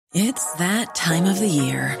It's that time of the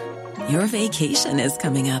year. Your vacation is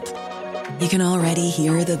coming up. You can already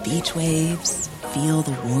hear the beach waves, feel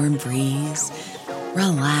the warm breeze,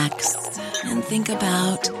 relax, and think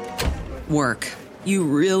about work. You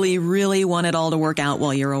really, really want it all to work out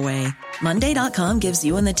while you're away. Monday.com gives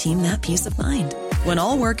you and the team that peace of mind. When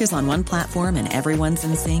all work is on one platform and everyone's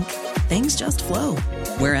in sync, things just flow.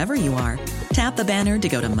 Wherever you are, tap the banner to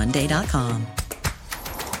go to Monday.com.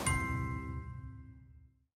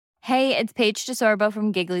 Hey, it's Paige DeSorbo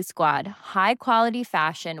from Giggly Squad. High quality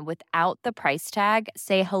fashion without the price tag.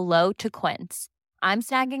 Say hello to Quince. I'm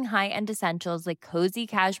snagging high-end essentials like cozy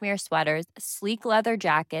cashmere sweaters, sleek leather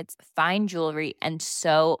jackets, fine jewelry, and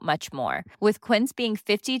so much more. With Quince being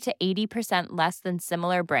 50 to 80% less than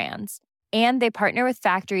similar brands. And they partner with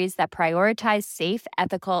factories that prioritize safe,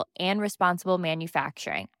 ethical, and responsible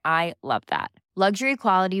manufacturing. I love that. Luxury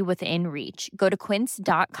quality within reach. Go to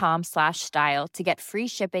quince.com/style to get free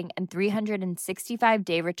shipping and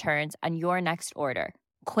 365-day returns on your next order.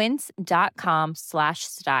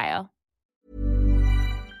 Quince.com/style.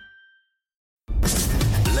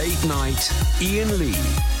 Late night, Iain Lee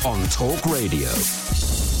on Talk Radio.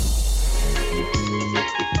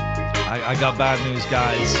 I got bad news,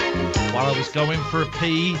 guys. While I was going for a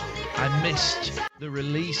pee, I missed the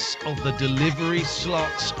release of the delivery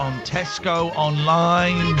slots on Tesco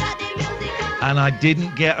online, and I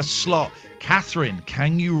didn't get a slot. Catherine,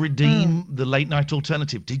 can you redeem the late night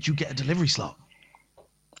alternative? Did you get a delivery slot?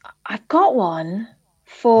 I've got one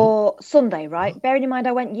for Sunday, right? Bearing in mind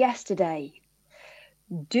I went yesterday.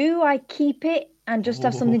 Do I keep it and just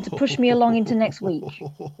have something to push me along into next week?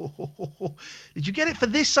 Did you get it for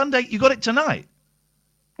this Sunday? You got it tonight?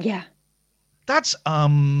 Yeah. That's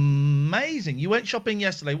amazing. You went shopping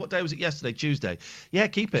yesterday. What day was it yesterday? Tuesday. Yeah,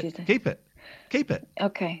 keep it. Tuesday. Keep it. Keep it.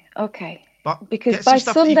 Okay. But because by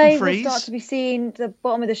Sunday we'll start to be seeing the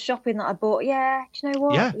bottom of the shopping that I bought. Yeah. Do you know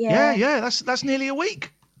what? Yeah. That's nearly a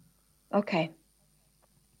week. Okay.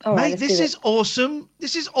 All right. Mate, this is awesome.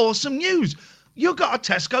 This is awesome news. You got a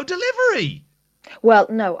Tesco delivery. Well,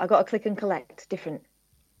 no, I got a click and collect. Different.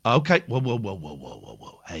 Okay.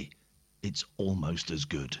 Whoa. Hey, it's almost as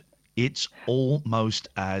good. It's almost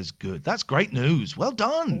as good. That's great news. Well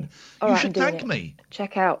done. You should thank me.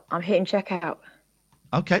 Check out. I'm hitting check out.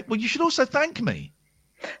 Okay. Well, you should also thank me.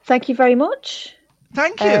 Thank you very much.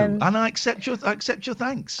 Thank you. And I accept your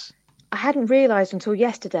thanks. I hadn't realised until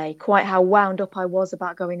yesterday quite how wound up I was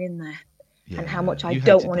about going in there and how much I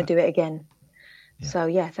don't want to do it again. Yeah. So,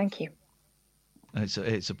 yeah, thank you.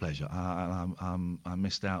 It's a pleasure. I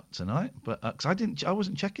missed out tonight, but because I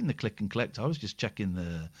wasn't checking the click and collect. I was just checking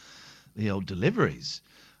the old deliveries.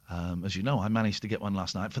 As you know, I managed to get one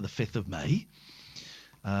last night for the 5th of May.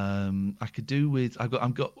 I could do with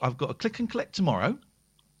I've got a click and collect tomorrow,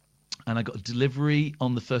 and I got a delivery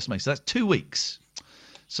on the 1st of May. So that's 2 weeks.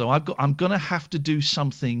 So I'm gonna have to do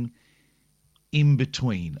something in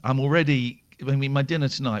between. My dinner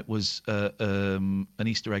tonight was an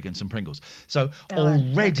Easter egg and some Pringles. So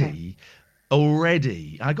already,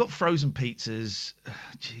 I got frozen pizzas.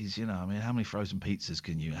 Geez, how many frozen pizzas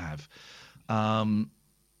can you have? I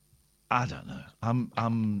don't know.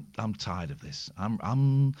 I'm tired of this.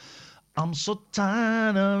 I'm so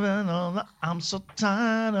tired of it all. I'm so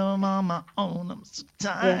tired of on my own. I'm so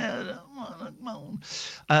tired of my own.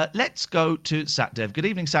 Let's go to Satdev. Good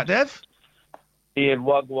evening, Satdev. Iain,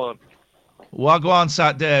 Wagwan. Wagwan,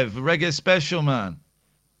 Satdev. Reggae special, man.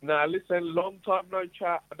 Nah, listen, long time no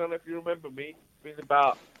chat. I don't know if you remember me. It's been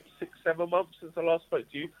about 6-7 months since I last spoke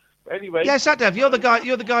to you. But anyway. Yeah, Satdev, you're the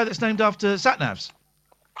guy that's named after Satnavs.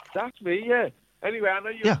 That's me, yeah. Anyway, I know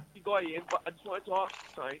you're a guy, Iain, but I just wanted to ask you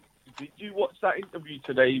something. Did you watch that interview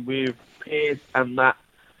today with Piers and that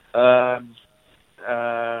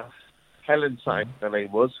Helen something, her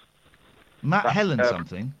name was? Helen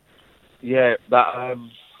something? Yeah, that...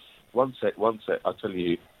 One sec, I'll tell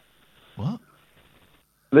you. What?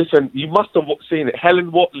 Listen, you must have seen it.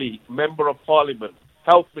 Helen Whatley, Member of Parliament,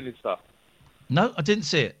 Health Minister. No, I didn't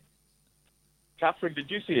see it. Catherine, did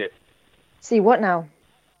you see it? See what now?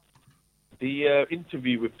 The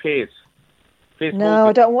interview with Piers. No, Morgan.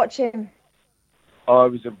 I don't watch him. Oh,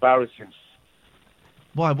 it was embarrassing.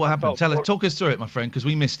 Why? What happened? Talk us through it, my friend, because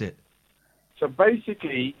we missed it. So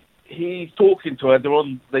basically, he's talking to her. They're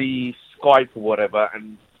on the Skype or whatever,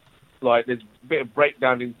 and there's a bit of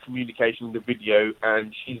breakdown in communication in the video,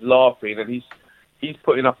 and she's laughing, and he's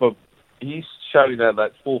putting up he's showing her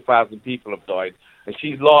that 4,000 people have died, and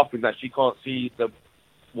she's laughing that she can't see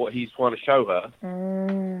what he's trying to show her.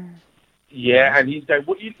 Yeah, and he's going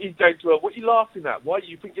to her, what are you laughing at? Why?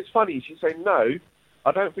 You think it's funny? She's saying, no,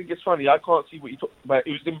 I don't think it's funny. I can't see what you talk about.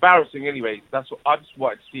 It was embarrassing anyway. That's what I just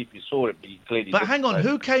wanted to see if you saw it, but you clearly But didn't. hang on,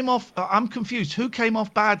 who came off? I'm confused. Who came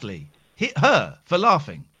off badly? Her for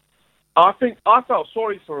laughing. I think I felt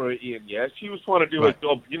sorry for her, Ian. Yeah, she was trying to do her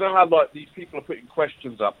job. You know how like these people are putting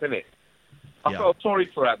questions up, innit? I felt sorry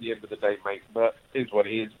for her at the end of the day, mate. But it is what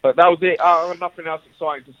it is. But that was it. I have nothing else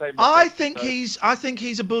exciting to say. I think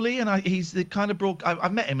he's a bully, and he's the kind of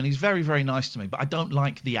I've met him, and he's very, very nice to me. But I don't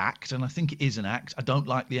like the act, and I think it is an act. I don't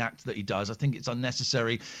like the act that he does. I think it's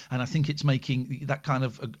unnecessary, and I think it's making that kind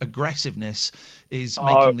of aggressiveness is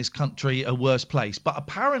making this country a worse place. But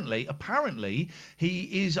apparently,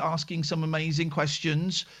 he is asking some amazing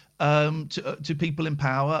questions to people in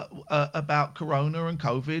power about Corona and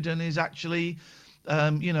COVID, and is actually,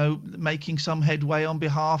 making some headway on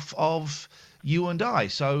behalf of you and I.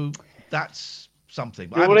 So that's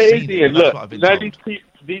something. Well, it is, Ian. Look,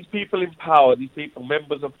 these people in power, these people,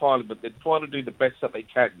 members of parliament, they're trying to do the best that they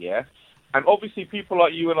can, yeah? And obviously people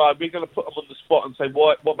like you and I, we're going to put them on the spot and say,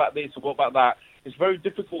 what about this or what about that? It's very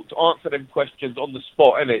difficult to answer them questions on the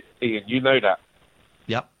spot, isn't it, Ian? You know that.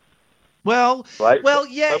 Yep. Well,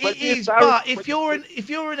 yeah, but it is. But if you're an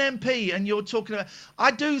MP and you're talking about,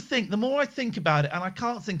 I do think the more I think about it, and I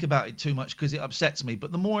can't think about it too much because it upsets me.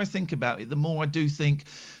 But the more I think about it, the more I do think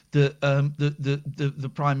that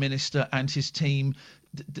the Prime Minister and his team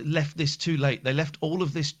left this too late. They left all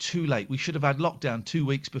of this too late. We should have had lockdown 2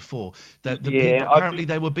 weeks before. Apparently,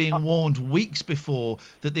 they were being warned weeks before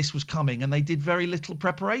that this was coming, and they did very little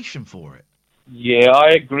preparation for it. Yeah,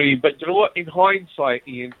 I agree. But you know what? In hindsight,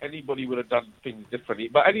 Ian, anybody would have done things differently.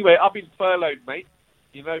 But anyway, I've been furloughed, mate.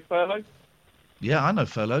 You know furlough? Yeah, I know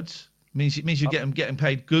furloughs. Means you're getting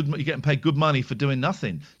paid good. You're getting paid good money for doing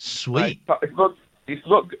nothing. Sweet. Mate, it's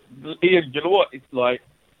not. Ian, you know what? It's like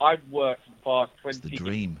I've worked for the past 20 years. It's the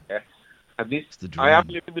dream. Yeah, and this, it's the dream. I am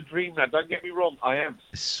living the dream now. Don't get me wrong. I am.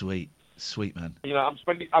 It's sweet, man. You know, I'm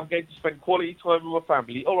going to spend quality time with my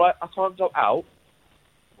family. All right, I can't go out,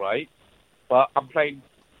 right? But I'm playing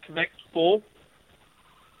Connect 4,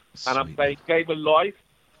 and I'm playing Game of Life,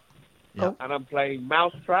 and I'm playing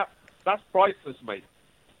Mousetrap. That's priceless, mate.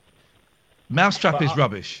 Mousetrap is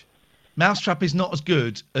rubbish. Mousetrap is not as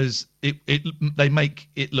good as they make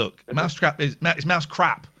it look. Mousetrap it's mouse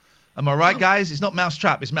crap. Am I right, guys? It's not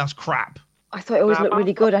Mousetrap, it's mouse crap. I thought it always looked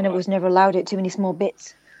really good, and it was never allowed it too many small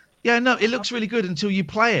bits. Yeah, no, it looks really good until you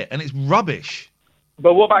play it, and it's rubbish.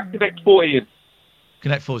 But what about Connect 4, Ian?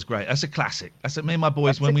 Connect 4 is great. That's a classic. That's me and my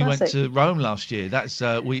boys when we went to Rome last year. That's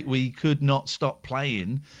we could not stop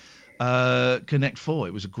playing Connect 4.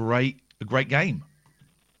 It was a great game.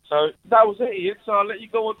 So that was it, Ian. So I'll let you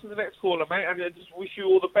go on to the next caller, mate, and I just wish you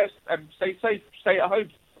all the best and stay safe, stay at home.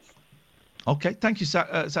 Okay, thank you,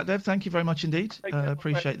 Satdev. Thank you very much indeed.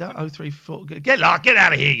 Appreciate that. 034. Get out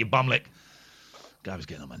of here, you bumlick. Guy was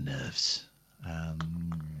getting on my nerves.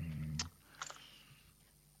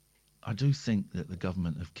 I do think that the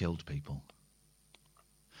government have killed people.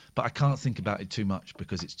 But I can't think about it too much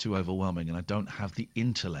because it's too overwhelming and I don't have the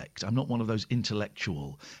intellect. I'm not one of those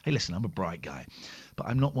intellectual... Hey, listen, I'm a bright guy. But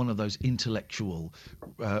I'm not one of those intellectual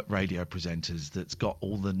radio presenters that's got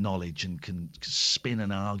all the knowledge and can spin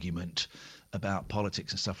an argument about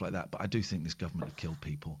politics and stuff like that. But I do think this government have killed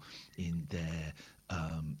people in their...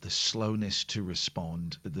 the slowness to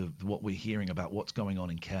respond. What we're hearing about what's going on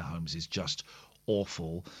in care homes is just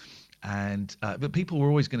awful. But people were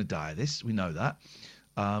always going to die of this. We know that.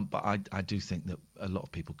 But I do think that a lot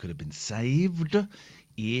of people could have been saved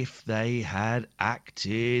if they had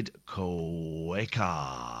acted quicker.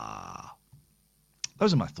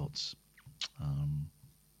 Those are my thoughts. And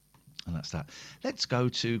that's that. Let's go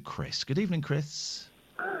to Chris. Good evening, Chris.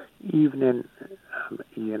 Evening,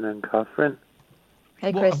 Ian and Catherine.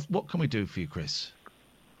 Hey, Chris. What can we do for you, Chris?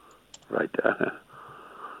 Right.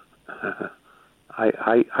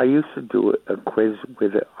 I used to do a quiz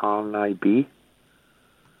with RNIB,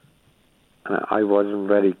 and I wasn't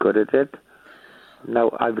very good at it.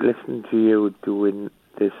 Now, I've listened to you doing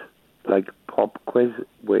this, like, pop quiz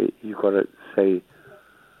where you got to say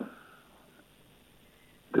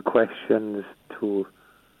the questions to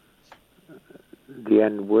the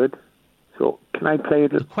N word. So, can I play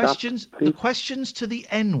it? The questions to the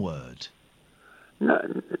N word? No,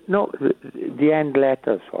 the end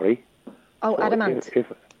letter, sorry. Oh, so adamant.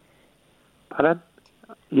 Pardon?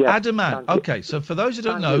 Yeah. Adamant. Okay, so for those who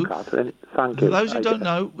don't know, those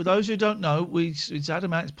who don't know, it's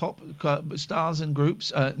Adamant. It's pop stars and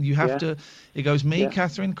groups. You have to. It goes me,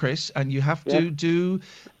 Catherine, Chris, and you have to do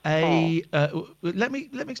a. Let me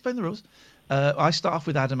explain the rules. I start off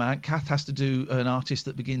with Adamant. Kath has to do an artist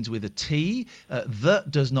that begins with a T. That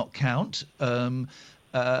does not count.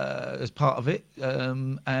 as part of it.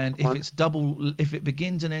 And if it's if it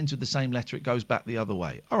begins and ends with the same letter, it goes back the other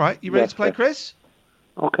way. All right, you ready to play, yes. Chris?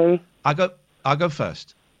 Okay. I'll go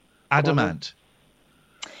first. Adamant.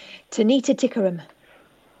 Tanita Tikaram.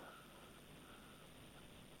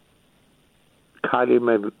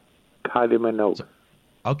 Kalimano.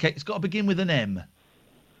 Okay, it's got to begin with an M.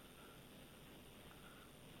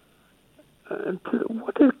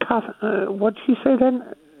 What did she say then?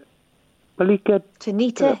 Malika.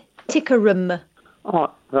 Tanita Tikaram.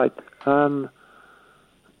 Oh, right. I'm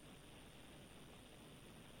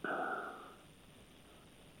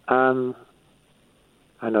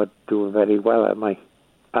not doing very well, am I?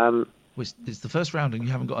 It's the first round and you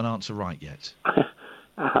haven't got an answer right yet.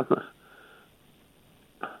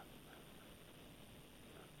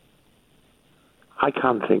 I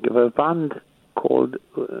can't think of a band called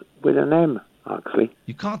with an M, actually.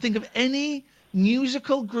 You can't think of any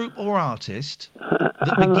musical group or artist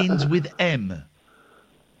that begins with M.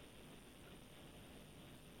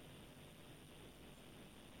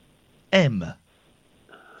 M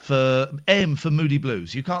for Moody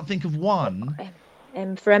Blues. You can't think of one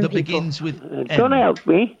M for M that people. begins with M. Don't help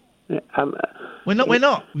me. We're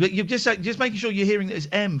not. You're just making sure you're hearing that it's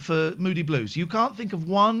M for Moody Blues. You can't think of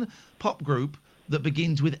one pop group that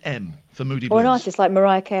begins with M for Moody Blues. Or an artist like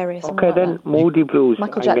Mariah Carey or something Okay, like then that. Moody Blues.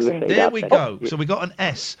 Michael Jackson. There we go. So we got an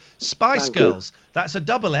S. Spice Thank Girls. That's a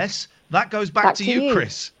double S. That goes back to you,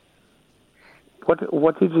 Chris.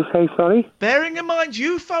 What did you say, sorry? Bearing in mind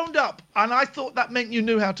you phoned up and I thought that meant you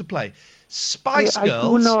knew how to play. Spice Girls. I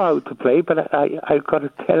do know how to play, but I've got a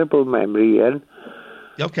terrible memory, Ian.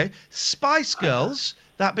 Okay. Spice Girls,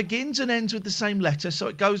 that begins and ends with the same letter, so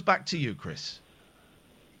it goes back to you, Chris.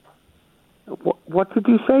 What did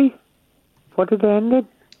you say? What did it end in?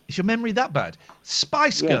 Is your memory that bad?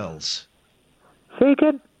 Spice Girls. Say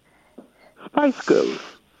again? Spice Girls.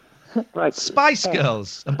 Right. Spice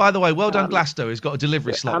Girls. And by the way, well done, Glasgow, who's got a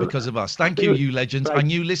delivery slot because of us. Thank you, you legends. Right. I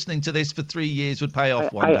knew listening to this for 3 years would pay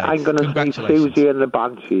off one day. I'm going to say Congratulations. Susie and the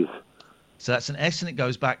Banshees. So that's an S and it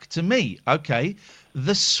goes back to me. Okay.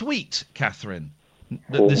 The Sweet, Catherine.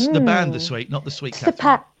 The band The Sweet, not the Sweet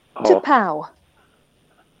Catherine. Tapow.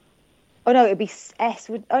 Oh, no, it'd be S.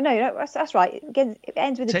 No, that's right. It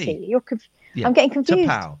ends with a T. I'm getting confused.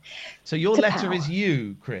 Tapow. So your letter is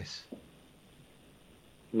U, Chris.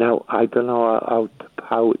 No, I don't know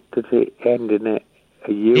how does it end in a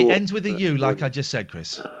U. It ends with a U, like I just said,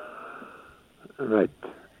 Chris. Right.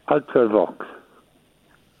 Ultravox.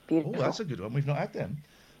 Beautiful. Oh, that's a good one. We've not had them.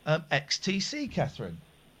 XTC, Catherine.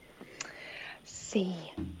 C.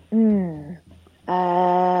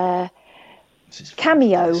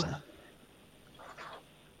 Cameo.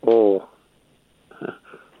 Oh.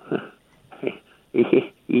 he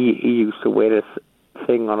used to wear a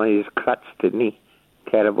thing on his crutch, didn't he?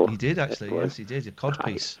 Terrible. He did, actually. Yes, he did. A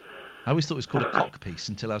codpiece. I always thought it was called a cockpiece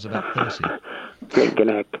until I was about 30. Blinking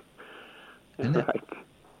heck. Isn't it? Right.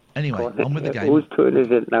 Anyway, on with the game. Whose turn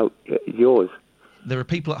is it now? Yours. There are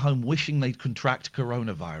people at home wishing they'd contract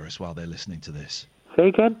coronavirus while they're listening to this. Say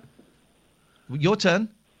again? Your turn.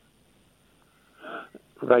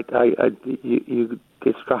 Right, you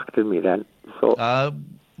distracted me then. So I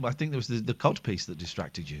think there was the codpiece that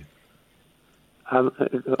distracted you.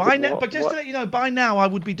 By now, but just to let you know, by now I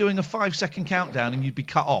would be doing a 5-second countdown and you'd be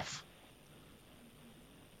cut off.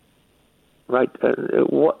 Right.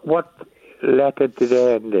 What letter did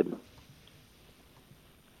it end in?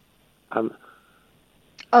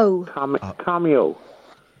 Cameo.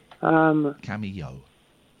 Cameo.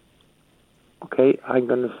 Okay, I'm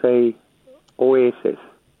going to say Oasis.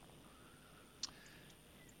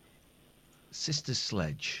 Sister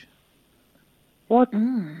Sledge. What?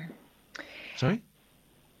 Sorry?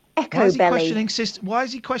 Echo Belly. Why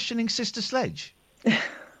is he questioning Sister Sledge?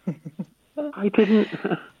 I didn't.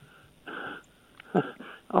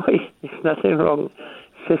 There's nothing wrong.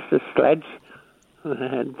 Sister Sledge.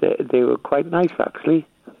 They were quite nice, actually.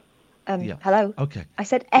 Hello? Okay. I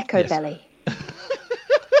said Echo Belly.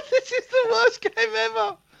 This is the worst game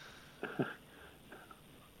ever.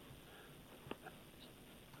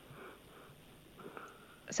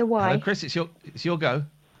 So why? Hello, Chris, it's your go.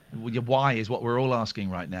 Well, your why is what we're all asking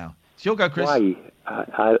right now. It's your go, Chris. Why?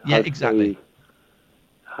 Yeah, exactly.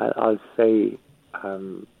 I'll say,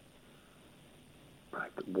 right,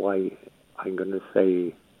 why? I'm going to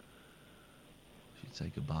say... Should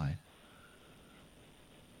say goodbye.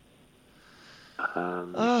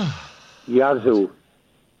 Yazoo.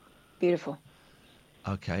 Beautiful.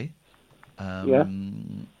 Okay. That's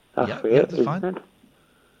fair, that's fine.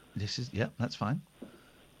 It? That's fine.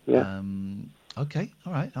 Yeah. Okay,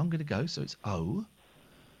 all right, I'm going to go. So it's O.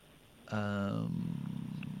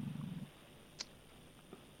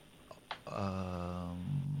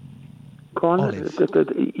 Go on. Olive.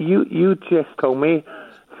 You just told me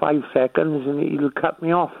 5 seconds and you'll cut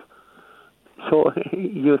me off. So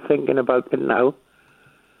you're thinking about it now.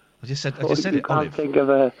 I just said You it. can't Olive. think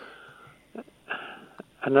of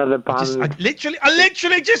another band. I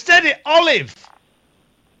literally just said it. Olive.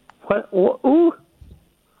 What? Ooh.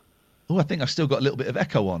 Oh, I think I've still got a little bit of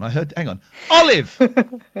echo on. I heard. Hang on. Olive.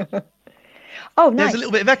 Oh, nice. There's a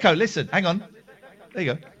little bit of echo. Listen. Hang on. There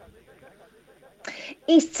you go.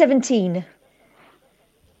 East 17.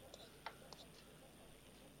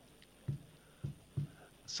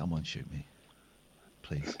 Someone shoot me,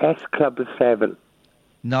 please. S Club 7.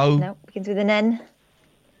 No. No, begins with an N.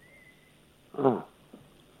 Oh,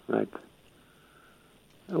 right.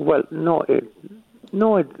 Well, no, it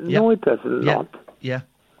doesn't. Yeah. Not. Yeah.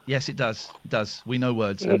 Yes, it does. It does. We know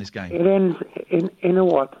words in this game. It ends in a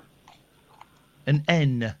what? An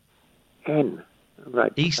N. N.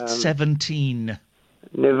 Right. East 17.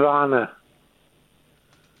 Nirvana.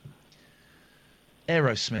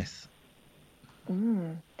 Aerosmith.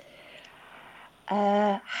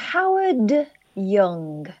 Howard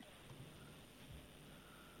Young.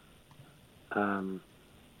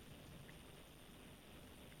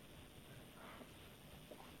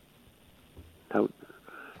 Now,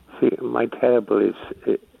 see, my terrible is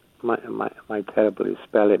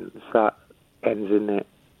spelling. That ends in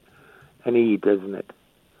an E, doesn't it?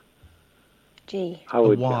 G.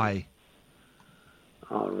 Howard Y. Young.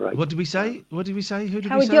 All right. What did we say? Who did we say?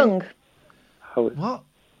 Howard Young. Howard. What?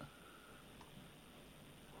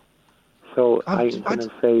 So I'm going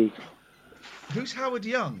to say. Who's Howard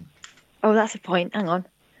Young? Oh, that's a point. Hang on.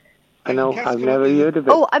 I know. I've never heard of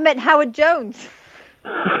it. Oh, I meant Howard Jones.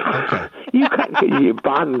 Okay. You can't get your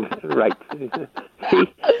band right.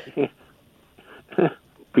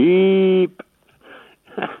 Beep.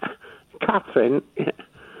 Catherine.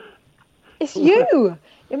 It's you.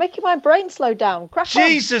 You're making my brain slow down. Crack on.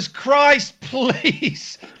 Jesus Christ,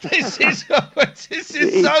 please! This is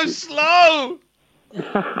so slow.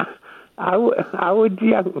 Howard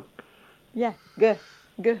Young. Yeah, good.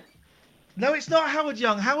 No, it's not Howard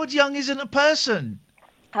Young. Howard Young isn't a person.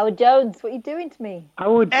 Howard Jones, what are you doing to me?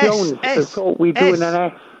 Howard Jones. I thought we doing an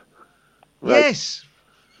S. Right. Yes.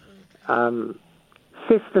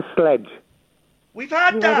 Sister Sledge. We've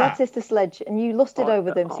had You that. had Sister Sledge, and you lusted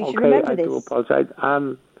over them, so you should Okay, remember I this. do apologise.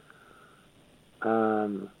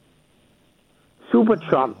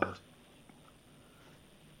 Supertramp.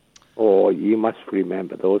 Oh, you must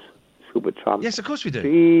remember those. Supertramp. Yes, of course we do.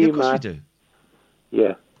 Be Yeah, of course we do.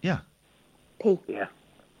 Yeah. Yeah. P. Yeah.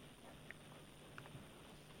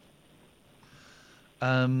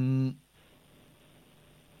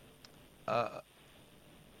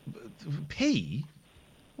 P.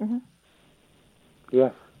 Mm-hmm.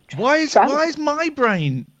 Yes. Why is my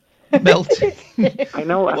brain melting? I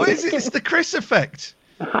know. Why is it? It's the Chris effect.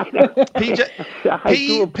 I know. PJ. I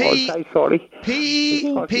do apologise, sorry.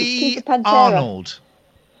 P. Arnold.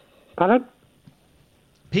 Pardon?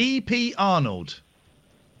 P. Arnold.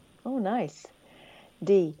 Oh, nice.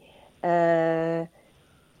 D.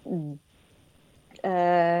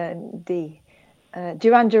 D.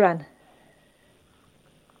 Duran.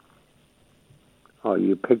 Oh,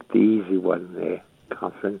 you picked the easy one there,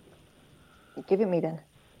 Catherine. Give it me then.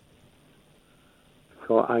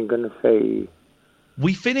 So I'm going to say...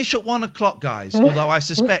 We finish at 1 o'clock, guys, although I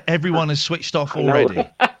suspect everyone has switched off already.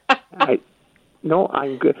 No,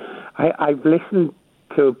 I'm good. I've listened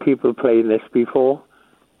to people playing this before,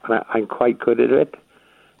 and I'm quite good at it.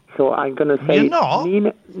 So I'm going to say... You're not?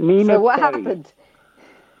 Nina So what Cherry. happened?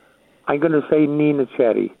 I'm going to say Nina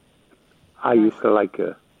Cherry. I used to like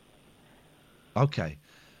her. Okay.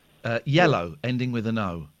 Yellow, ending with an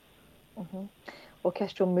O. Mm-hmm.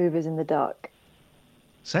 Orchestral Movers in the Dark.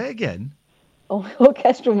 Say it again.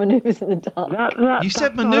 Orchestral Maneuvers in the Dark. You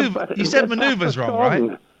said maneuvers wrong,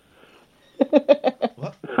 right?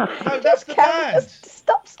 What? No, that's the band.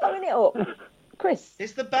 Stop slowing it up. Chris.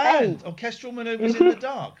 It's the band. Orchestral maneuvers in the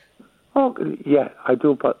dark. Oh, yeah, I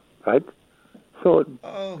do, but, right? So,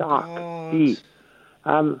 dark, God. D.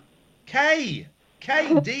 K,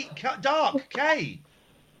 D, dark, K.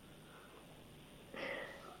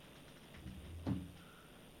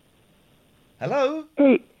 Hello?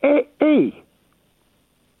 A.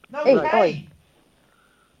 No, Hey, K. oi.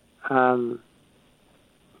 I'm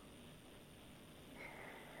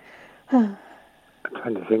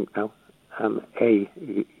trying to think now. A.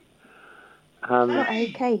 Not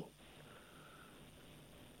okay.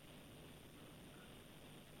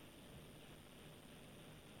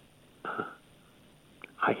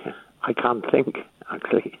 I can't think,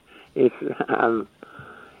 actually. It's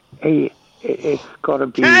A. It's got to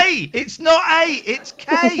be... K! It's not A, it's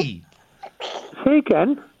K! Say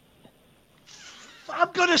again?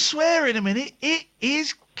 I'm going to swear in a minute. It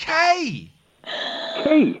is K!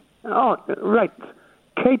 K? Oh, right.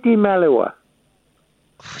 Katie Melua.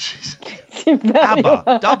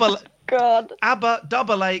 ABBA. Double... God. ABBA,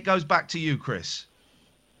 double A, goes back to you, Chris.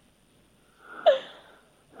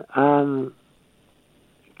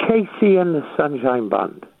 Casey and the Sunshine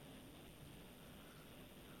Band.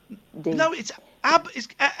 D. No, it's ABBA. It's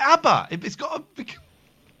ABBA. It's got to be...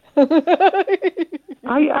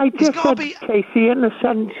 I just gotta said be- Casey and the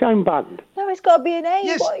Sunshine Band. No, it's got to be an A.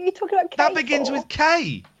 Yes. What are you talking about? K That begins for? with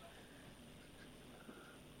K.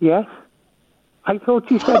 Yes? I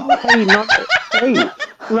thought you said K, not A.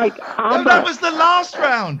 Right, ABBA. No, that was the last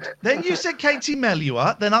round. Then you said Katie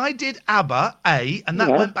Melua. Then I did ABBA, A, and that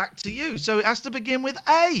Yeah. went back to you. So it has to begin with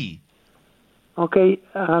A. Okay,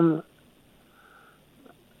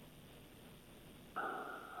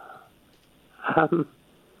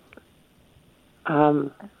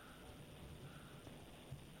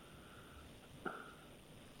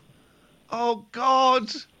 Oh, God.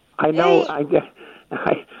 I know,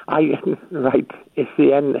 right, it's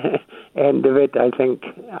the end of it, I think.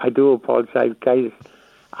 I do apologize, guys.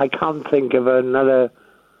 I can't think of another...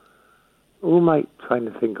 Who am I trying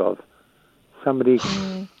to think of? Somebody...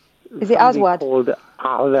 Is it Aswad? Called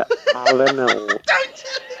Alan. Don't.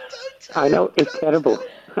 I know, it's terrible.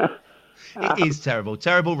 It is terrible.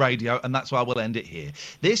 Terrible radio, and that's why we'll end it here.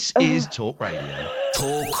 This is Talk Radio.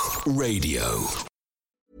 Talk Radio.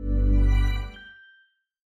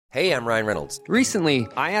 Hey, I'm Ryan Reynolds. Recently,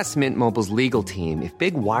 I asked Mint Mobile's legal team if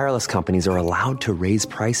big wireless companies are allowed to raise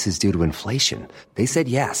prices due to inflation. They said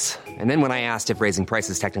yes. And then when I asked if raising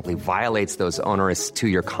prices technically violates those onerous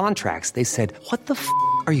two-year contracts, they said, "What the f***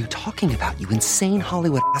 are you talking about, you insane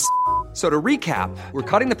Hollywood ass?" So to recap, we're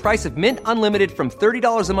cutting the price of Mint Unlimited from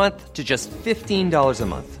 $30 a month to just $15 a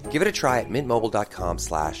month. Give it a try at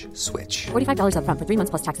mintmobile.com/switch. $45 up front for 3 months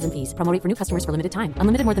plus taxes and fees. Promo rate for new customers for limited time.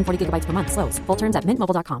 Unlimited more than 40 gigabytes per month. Slows full terms at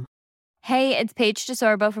mintmobile.com. Hey, it's Paige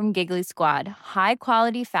DeSorbo from Giggly Squad. High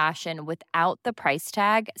quality fashion without the price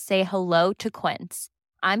tag. Say hello to Quince.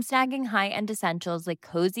 I'm snagging high-end essentials like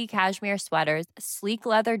cozy cashmere sweaters, sleek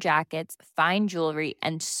leather jackets, fine jewelry,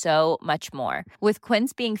 and so much more. With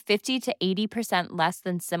Quince being 50 to 80% less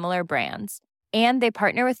than similar brands. And they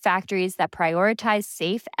partner with factories that prioritize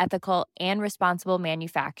safe, ethical, and responsible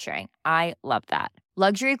manufacturing. I love that.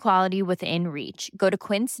 Luxury quality within reach. Go to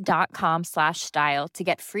quince.com/style to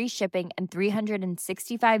get free shipping and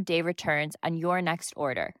 365-day returns on your next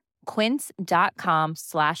order.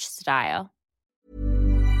 Quince.com/style.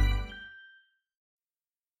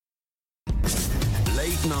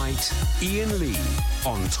 Late night, Iain Lee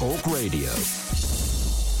on Talk Radio.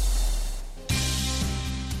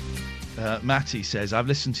 Matty says, I've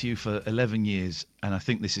listened to you for 11 years, and I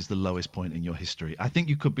think this is the lowest point in your history. I think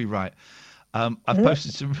you could be right. I've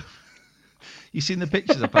posted some... You seen the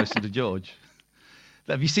pictures I posted to George?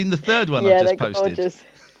 Have you seen the third one I've just posted? Gorgeous.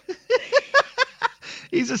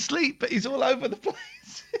 He's asleep, but he's all over the place.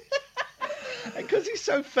 Because he's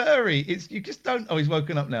so furry, you just don't... Oh, he's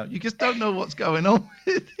woken up now. You just don't know what's going on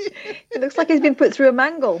with him. It looks like he's been put through a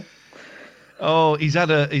mangle. Oh, he's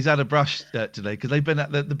had a brush today because they've been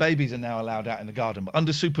at the babies are now allowed out in the garden, but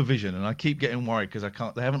under supervision. And I keep getting worried because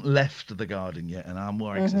they haven't left the garden yet, and I'm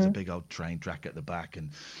worried because there's a big old train track at the back,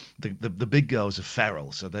 and the big girls are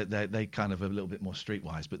feral, so they kind of are a little bit more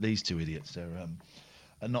streetwise. But these two idiots are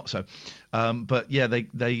not so. But yeah,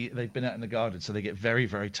 they've been out in the garden, so they get very,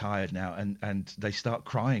 very tired now, and they start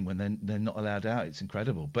crying when they're not allowed out. It's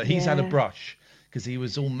incredible. But he's had a brush because he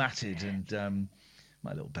was all matted and.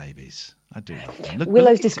 My little babies. I do love them.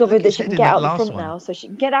 Willow's discovered that she can get out the front now, so she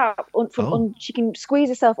can get out she can squeeze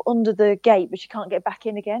herself under the gate, but she can't get back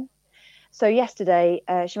in again. So yesterday,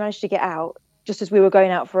 she managed to get out just as we were going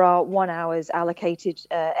out for our 1 hour's allocated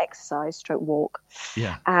exercise stroke walk.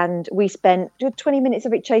 Yeah. And we spent 20 minutes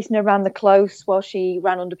of it chasing her around the close while she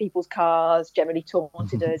ran under people's cars, generally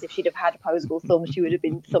taunted us. If she'd have had opposable thumbs, she would have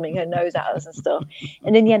been thumbing her nose at us and stuff.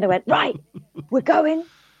 And in the end, I went, right, we're going.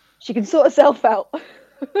 She can sort herself out.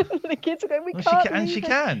 The kids are going, we can't. She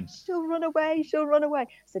can. She'll run away. I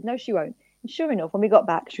said, no, she won't. And sure enough, when we got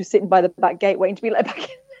back, she was sitting by the back gate waiting to be let back in.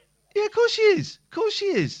 Yeah, of course she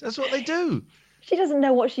is. That's what they do. She doesn't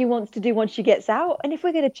know what she wants to do once she gets out. And if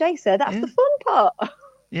we're going to chase her, that's the fun part.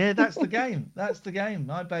 Yeah, that's the game.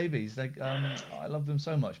 My babies. I love them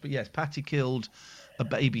so much. But yes, Patty killed a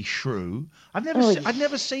baby shrew. I'd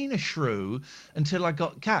never seen a shrew until I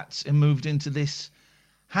got cats and moved into this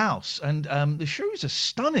house, and the shrews are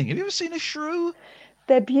stunning. Have you ever seen a shrew?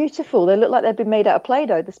 They're beautiful. They look like they've been made out of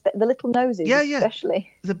Play-Doh. The little noses,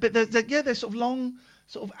 especially. They're sort of long,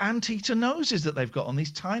 sort of anteater noses that they've got on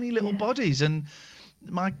these tiny little bodies, and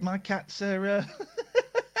my cats are are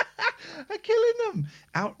killing them.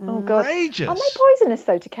 Outrageous. Are they poisonous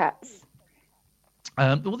though to cats?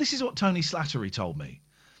 Well, this is what Tony Slattery told me.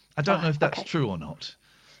 I don't know if that's true or not.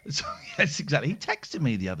 So, yes, exactly. He texted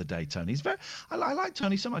me the other day, Tony. I like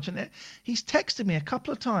Tony so much, and he's texted me a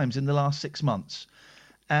couple of times in the last 6 months,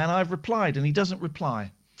 and I've replied, and he doesn't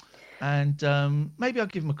reply. And maybe I'll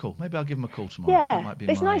give him a call. Maybe I'll give him a call tomorrow. Yeah,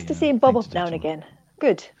 it's nice to see him bob up now and again.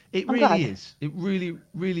 Good. It really is. It really,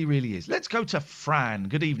 really, really is. Let's go to Fran.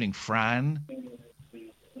 Good evening, Fran.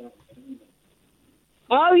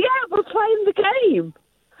 Oh, yeah, we're playing the game.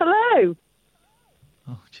 Hello.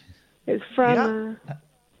 Oh, geez. It's Fran. Yeah.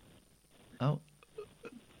 Oh,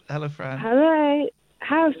 hello, Fran. Hello.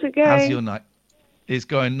 How's it going? How's your night? It's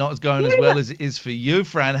not going as well as it is for you,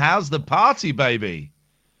 Fran. How's the party, baby?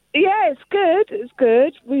 Yeah, it's good. It's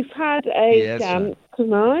good. We've had a dance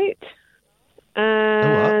tonight.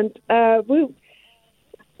 And we...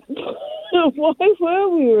 Why were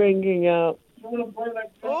we ringing up? Oh,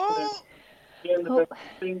 God.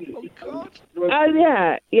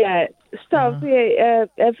 Oh, yeah. Start with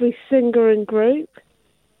every singer and group.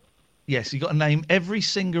 Yes, you've got to name every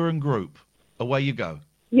singer and group. Away you go.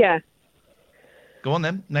 Yeah. Go on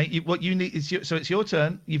then. What you need is so it's your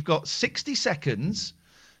turn. You've got 60 seconds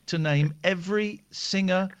to name every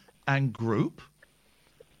singer and group,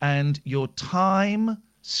 and your time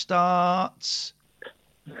starts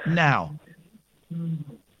now.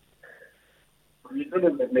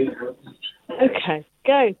 Okay,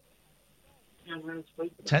 go.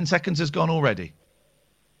 10 seconds has gone already.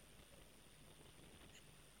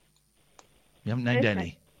 You haven't named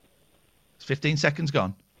any. It's 15 seconds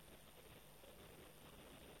gone.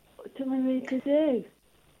 What do I need to do?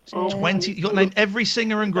 20. You've got to name every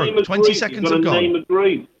singer and group. 20 seconds have gone. Name a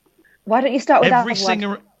group. Why don't you start with every Aswad?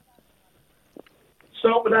 singer?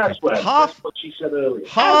 Start with Aswad. That's what she said earlier.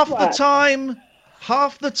 Half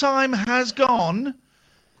the time has gone.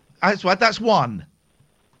 Aswad, that's one.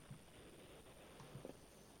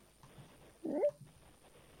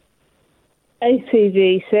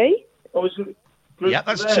 AC/DC. Oh, Yeah,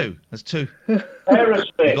 that's two. That's two.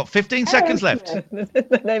 Aerosmith. You've got 15 seconds left.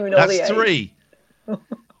 Naming all the That's 3,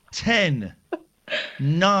 10,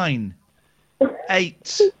 9,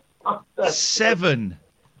 8, 7,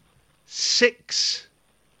 6,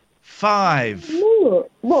 5,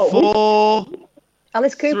 4,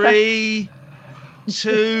 Alice Cooper. 3,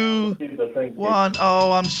 2, 1.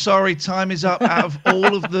 Oh, I'm sorry. Time is up. Out of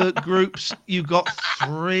all of the groups, you got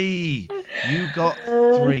 3. You got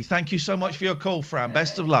 3. Thank you so much for your call, Fran.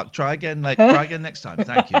 Best of luck. Try again next time.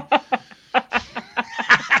 Thank you.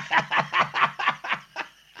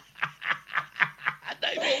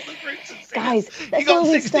 Guys, let's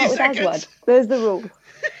always start with Aswad. There's the rule.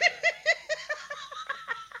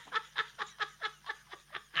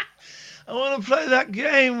 I want to play that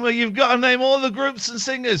game where you've got to name all the groups and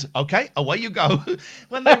singers. Okay, away you go.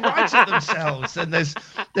 When they write it themselves, then there's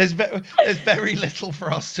very little for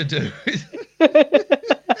us to do.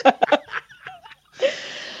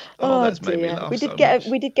 Oh, that's made me dear. laugh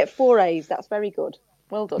We did get 4 A's. That's very good.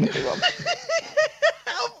 Well done, everyone.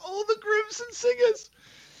 Out of all the groups and singers.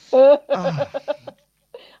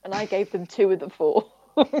 And I gave them 2 of the 4.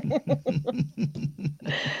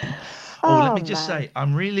 Let me just say,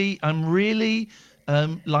 I'm really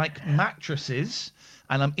like mattresses,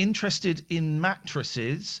 and I'm interested in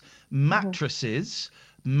mattresses.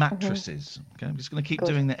 Okay, I'm just going to keep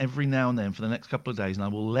doing that every now and then for the next couple of days, and I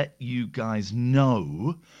will let you guys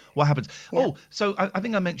know what happens. Yeah. Oh, so I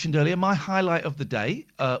think I mentioned earlier, my highlight of the day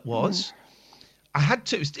was I had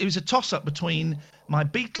to. It was a toss-up between my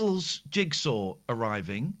Beatles jigsaw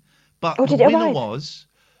arriving, but the winner was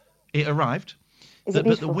it arrived.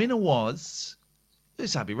 But the winner was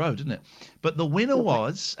it's Abbey Road, isn't it? But the winner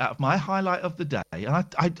was out of my highlight of the day, and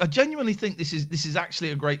I genuinely think this is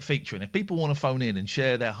actually a great feature. And if people want to phone in and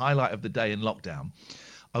share their highlight of the day in lockdown,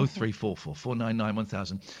 0344 499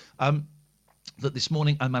 1000. That this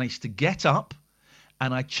morning I managed to get up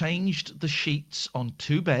and I changed the sheets on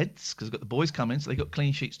 2 beds because I've got the boys coming, so they got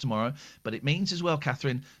clean sheets tomorrow. But it means as well,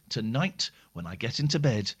 Catherine, tonight when I get into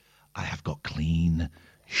bed, I have got clean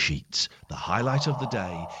sheets. The highlight of the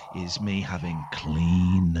day is me having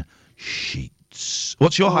clean sheets.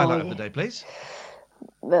 What's your highlight of the day, please?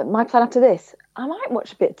 My plan after this, I might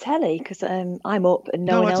watch a bit of telly because I'm up and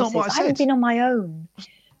no one else is. I haven't been on my own.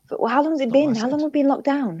 But how long has it been? How long have we been locked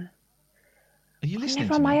down? Are you listening?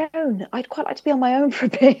 Never on my own. I'd quite like to be on my own for a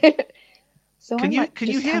bit. So can I might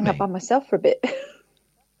just hang out by myself for a bit.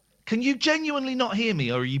 Can you genuinely not hear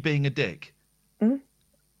me, or are you being a dick? Mm?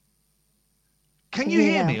 Can you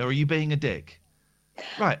hear me, or are you being a dick?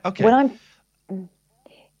 Right, okay.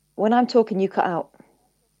 When I'm talking, you cut out.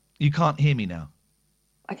 You can't hear me now.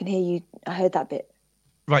 I can hear you. I heard that bit.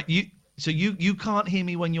 Right, you can't hear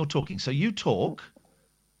me when you're talking. So you talk.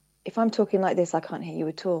 If I'm talking like this, I can't hear you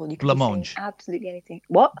at all. You can Blancmange. be saying absolutely anything.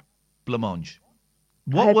 What? Blancmange.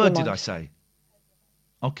 What word did I say?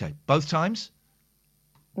 Okay, both times?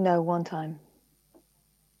 No, one time.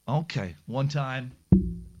 Okay, one time.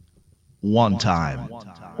 One time.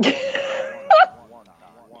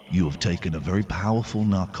 You have taken a very powerful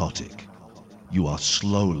narcotic. You are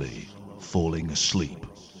slowly falling asleep.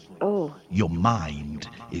 Oh. Your mind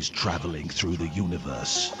is traveling through the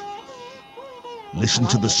universe. Listen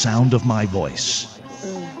to the sound of my voice.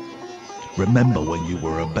 Remember when you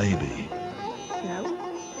were a baby? No.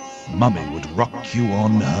 Mummy would rock you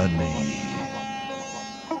on her knee.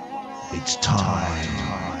 It's time.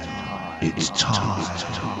 It's time.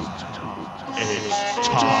 It's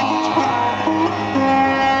time.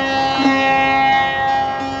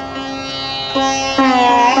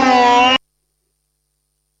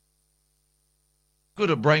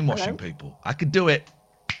 Good at brainwashing people. I could do it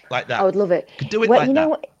like that. I would love it. Could do it like that.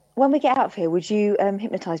 What, when we get out of here, would you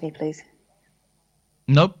hypnotise me, please?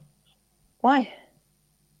 Nope. Why?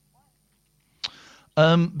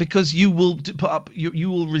 Because you will put up. You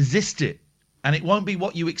will resist it, and it won't be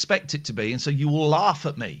what you expect it to be, and so you will laugh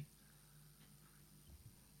at me.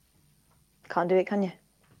 Can't do it, can you?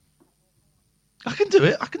 I can do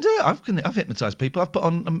it. I've hypnotised people. I've put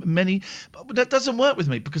on many, but that doesn't work with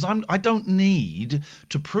me because I don't need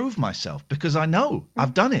to prove myself because I know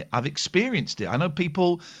I've done it. I've experienced it. I know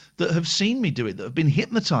people that have seen me do it that have been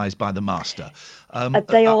hypnotised by the master. Are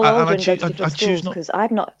they all older and go to different schools? Because I've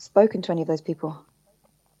not spoken to any of those people.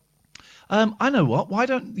 I know what. Why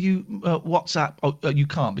don't you WhatsApp? Oh, you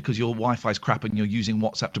can't because your Wi-Fi's crap and you're using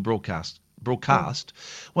WhatsApp to broadcast.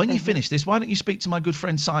 When you finish this, why don't you speak to my good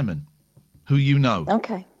friend Simon, who you know?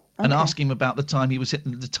 Okay. And ask him about the time he was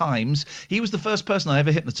the times. He was the first person I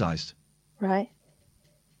ever hypnotised. Right.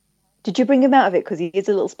 Did you bring him out of it because he is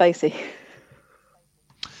a little spacey?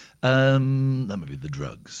 That might be the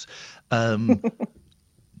drugs.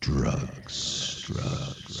 Drugs.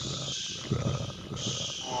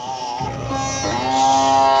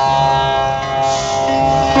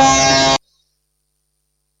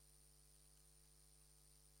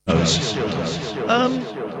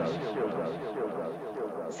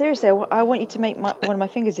 Seriously, I want you to make one of my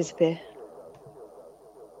fingers disappear.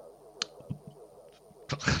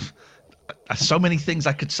 So many things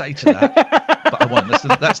I could say to that, but I won't.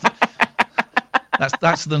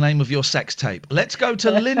 That's the name of your sex tape. Let's go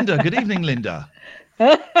to Linda. Good evening, Linda.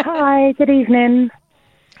 Hi, good evening.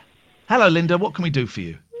 Hello, Linda. What can we do for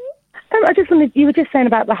you? I just wanted, you were just saying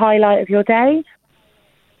about the highlight of your day.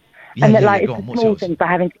 It's the small things by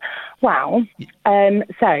having. Wow.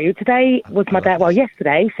 So today was my birthday. Well,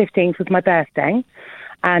 yesterday, 15th, was my birthday.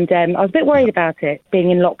 And I was a bit worried about it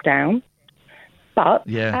being in lockdown. But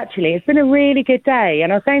actually, it's been a really good day.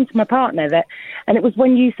 And I was saying to my partner that, and it was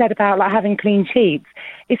when you said about like having clean sheets,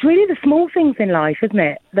 it's really the small things in life, isn't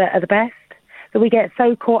it, that are the best, that we get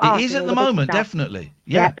so caught up. It is at the moment, definitely.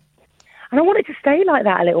 Yeah. Yep. And I want it to stay like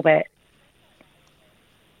that a little bit.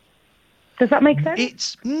 Does that make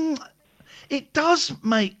sense? It does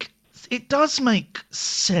make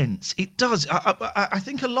sense. It does. I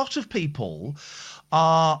think a lot of people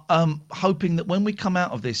are hoping that when we come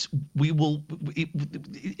out of this, we will.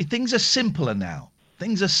 Things are simpler now.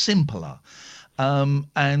 Things are simpler,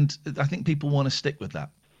 and I think people want to stick with that.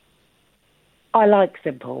 I like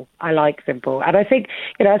simple, and I think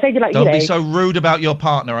Don't be so rude about your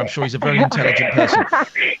partner. I'm sure he's a very intelligent person.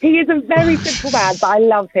 He is a very simple man, but I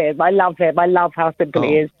love him. I love how simple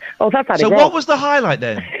he is. Oh, that's how. So, what was the highlight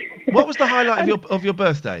then? What was the highlight of your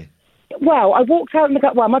birthday? Well, I walked out in the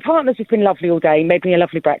garden. Well, my partner's just been lovely all day, made me a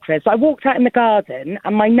lovely breakfast. So I walked out in the garden,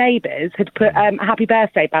 and my neighbours had put a happy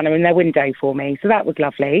birthday banner in their window for me. So that was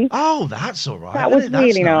lovely. Oh, that's all right. That was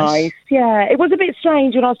really nice. Yeah, it was a bit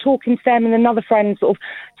strange when I was talking to them, and another friend sort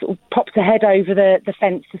of popped her head over the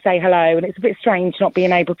fence to say hello, and it's a bit strange not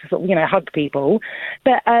being able to sort of hug people.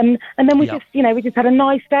 But and then we just had a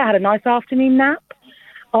nice day, had a nice afternoon nap.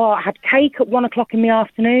 Oh, I had cake at 1:00 in the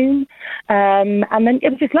afternoon, and then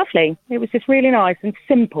it was just lovely. It was just really nice and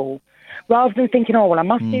simple, rather than thinking, oh, well, I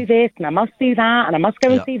must do this and I must do that and I must go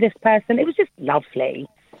and see this person. It was just lovely,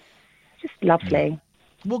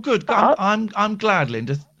 Well, good. I'm glad,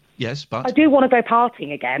 Linda. Yes, but I do want to go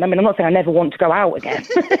partying again. I mean, I'm not saying I never want to go out again,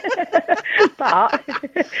 but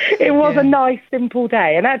it was a nice, simple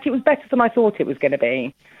day, and actually, it was better than I thought it was going to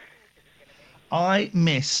be. I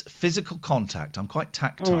miss physical contact. I'm quite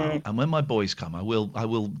tactile, and when my boys come, I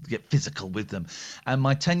will get physical with them. And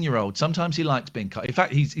my 10-year-old, sometimes he likes being cuddled. In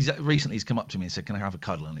fact, he's recently come up to me and said, "Can I have a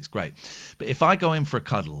cuddle?" And it's great. But if I go in for a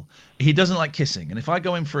cuddle, he doesn't like kissing. And if I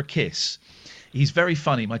go in for a kiss, he's very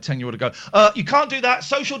funny. My 10-year-old will go, "You can't do that.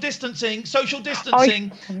 Social distancing,"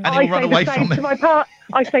 and he'll run away from me.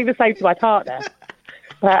 I say the same to my partner.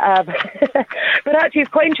 But actually,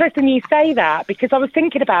 it's quite interesting you say that, because I was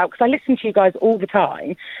thinking about, because I listen to you guys all the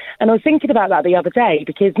time, and I was thinking about that the other day,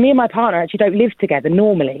 because me and my partner actually don't live together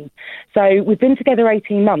normally. So we've been together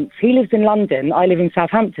 18 months. He lives in London, I live in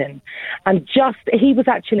Southampton. And he was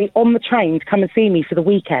actually on the train to come and see me for the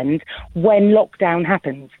weekend when lockdown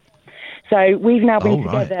happened. So we've now been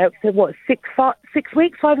together for 6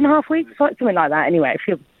 weeks, 5.5 weeks, something like that. Anyway, it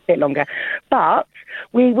feels a bit longer. But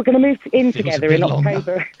we were going to move in together in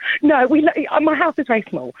October. No, my house is very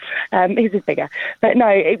small. His is bigger. But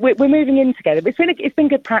no, we're moving in together. But it's been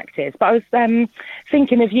good practice. But I was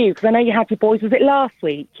thinking of you, because I know you had your boys. Was it last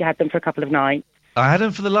week you had them for a couple of nights? I had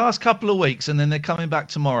them for the last couple of weeks, and then they're coming back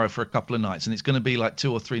tomorrow for a couple of nights. And it's going to be like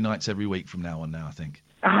 2 or 3 nights every week from now on I think.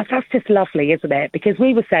 That's just lovely, isn't it? Because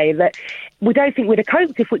we were saying that we don't think we'd have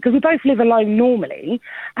coped because we both live alone normally,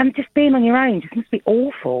 and just being on your own just must be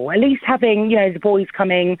awful. At least having, the boys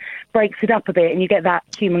coming breaks it up a bit, and you get that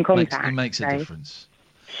human contact. It makes a difference.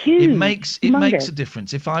 Huge. It makes a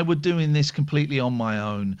difference. If I were doing this completely on my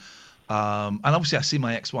own, and obviously I see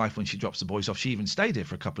my ex-wife when she drops the boys off. She even stayed here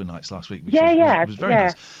for a couple of nights last week, which was very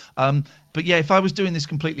nice. But yeah, if I was doing this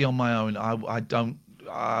completely on my own,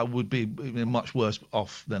 I would be much worse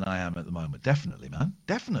off than I am at the moment. Definitely, man.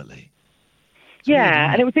 Definitely.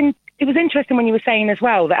 And it was interesting when you were saying as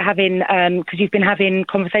well that having, because you've been having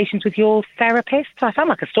conversations with your therapist. I sound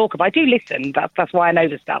like a stalker, but I do listen. That's why I know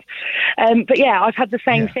the stuff. But yeah, I've had the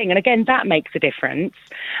same thing, and again, that makes a difference.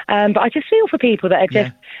 But I just feel for people that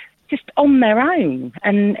are just on their own,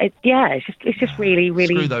 and it's just really,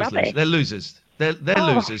 really. Screw those losers. They're losers. They're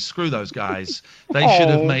losers. Screw those guys. They should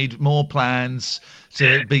have made more plans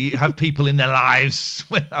to have people in their lives.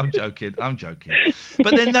 I'm joking.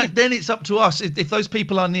 But then it's up to us. If those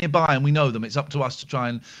people are nearby and we know them, it's up to us to try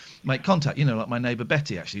and make contact. Like my neighbour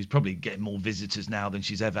Betty, actually, who's probably getting more visitors now than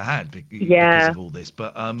she's ever had because of all this.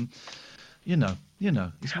 But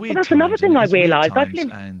it's weird. That's another thing I realised.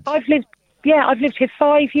 I've lived here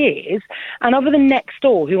 5 years, and other than next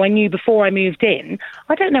door, who I knew before I moved in,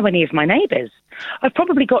 I don't know any of my neighbours. I've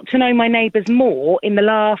probably got to know my neighbours more in the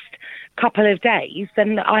last couple of days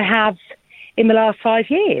than I have in the last 5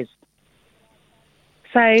 years.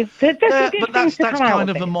 So there's some good things to come out of it. That's kind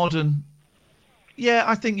of a modern. Yeah,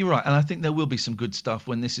 I think you're right, and I think there will be some good stuff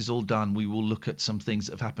when this is all done. We will look at some things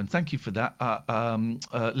that have happened. Thank you for that,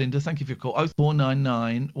 Linda. Thank you for your call.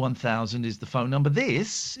 0499 1000 is the phone number.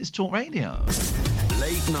 This is Talk Radio.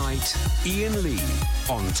 Late night, Iain Lee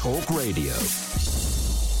on Talk Radio.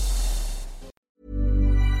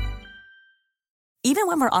 Even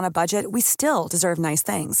when we're on a budget, we still deserve nice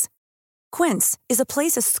things. Quince is a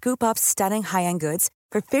place to scoop up stunning high-end goods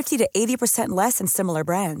for 50 to 80% less than similar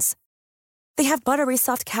brands. They have buttery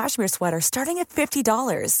soft cashmere sweaters starting at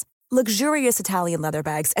 $50, luxurious Italian leather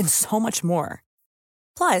bags, and so much more.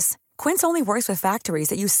 Plus, Quince only works with factories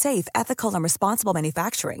that use safe, ethical, and responsible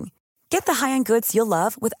manufacturing. Get the high-end goods you'll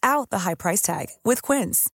love without the high price tag with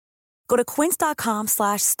Quince. Go to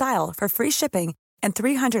quince.com/style for free shipping and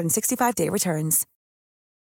 365-day returns.